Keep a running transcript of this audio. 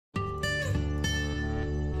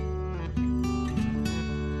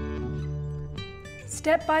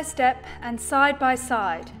Step by step and side by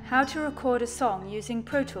side, how to record a song using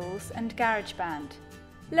Pro Tools and GarageBand.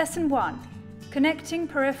 Lesson 1. Connecting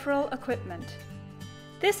peripheral equipment.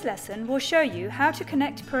 This lesson will show you how to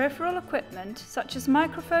connect peripheral equipment such as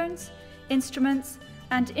microphones, instruments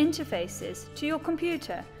and interfaces to your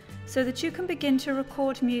computer so that you can begin to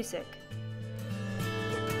record music.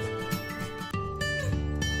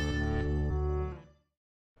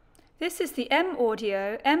 This is the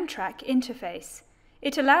M-Audio M-Track interface.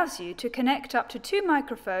 It allows you to connect up to 2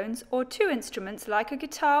 microphones or 2 instruments like a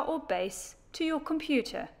guitar or bass to your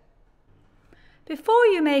computer. Before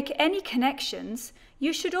you make any connections,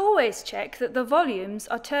 you should always check that the volumes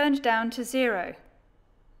are turned down to 0.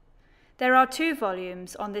 There are 2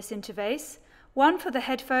 volumes on this interface, one for the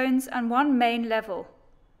headphones and one main level.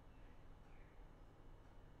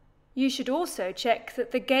 You should also check that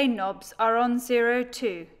the gain knobs are on 0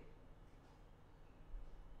 too.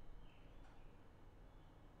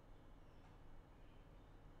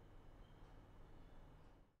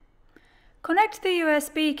 Connect the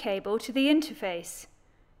USB cable to the interface.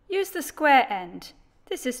 Use the square end.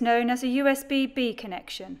 This is known as a USB-B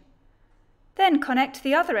connection. Then connect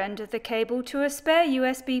the other end of the cable to a spare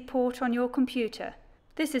USB port on your computer.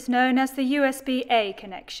 This is known as the USB-A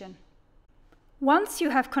connection. Once you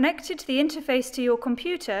have connected the interface to your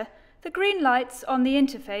computer, the green lights on the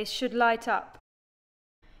interface should light up.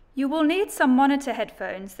 You will need some monitor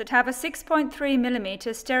headphones that have a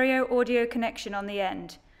 6.3mm stereo audio connection on the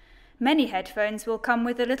end. Many headphones will come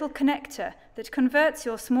with a little connector that converts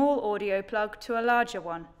your small audio plug to a larger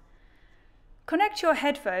one. Connect your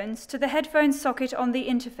headphones to the headphone socket on the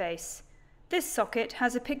interface. This socket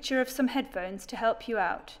has a picture of some headphones to help you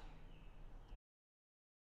out.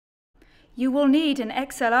 You will need an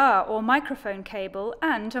XLR or microphone cable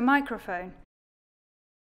and a microphone.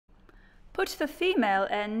 Put the female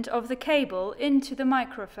end of the cable into the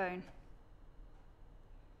microphone.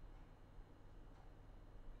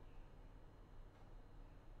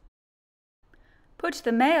 Put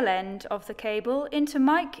the male end of the cable into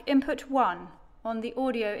mic input 1 on the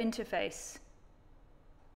audio interface.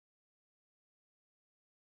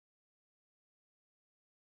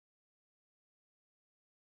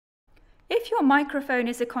 If your microphone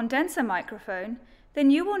is a condenser microphone,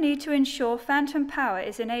 then you will need to ensure phantom power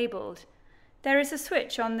is enabled. There is a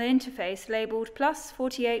switch on the interface labelled plus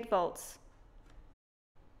 48 volts.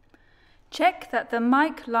 Check that the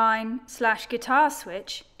mic line/guitar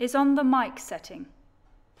switch is on the mic setting.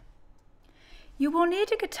 You will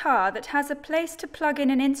need a guitar that has a place to plug in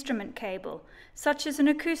an instrument cable, such as an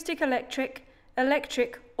acoustic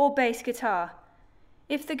electric or bass guitar.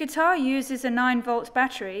 If the guitar uses a 9-volt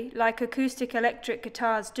battery, like acoustic electric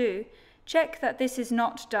guitars do, check that this is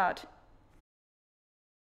not dud.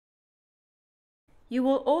 You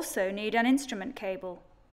will also need an instrument cable.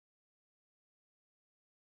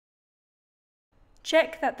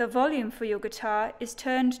 Check that the volume for your guitar is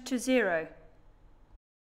turned to 0.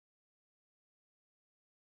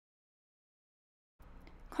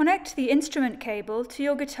 Connect the instrument cable to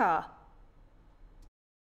your guitar.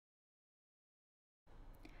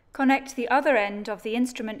 Connect the other end of the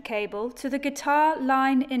instrument cable to the guitar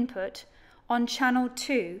line input on channel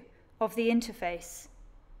 2 of the interface.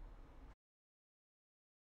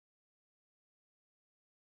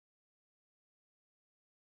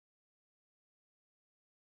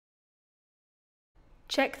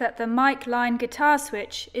 Check that the mic line guitar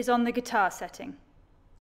switch is on the guitar setting.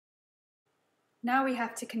 Now we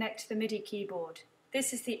have to connect the MIDI keyboard.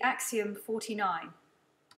 This is the Axion 49.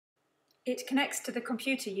 It connects to the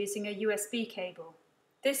computer using a USB cable.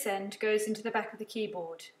 This end goes into the back of the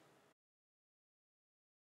keyboard.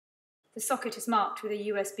 The socket is marked with a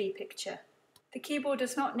USB picture. The keyboard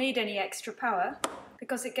does not need any extra power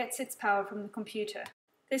because it gets its power from the computer.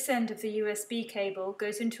 This end of the USB cable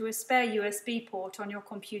goes into a spare USB port on your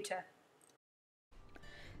computer.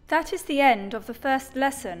 That is the end of the first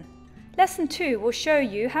lesson. Lesson 2 will show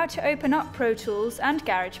you how to open up Pro Tools and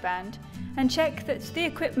GarageBand and check that the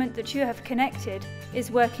equipment that you have connected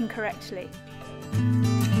is working correctly.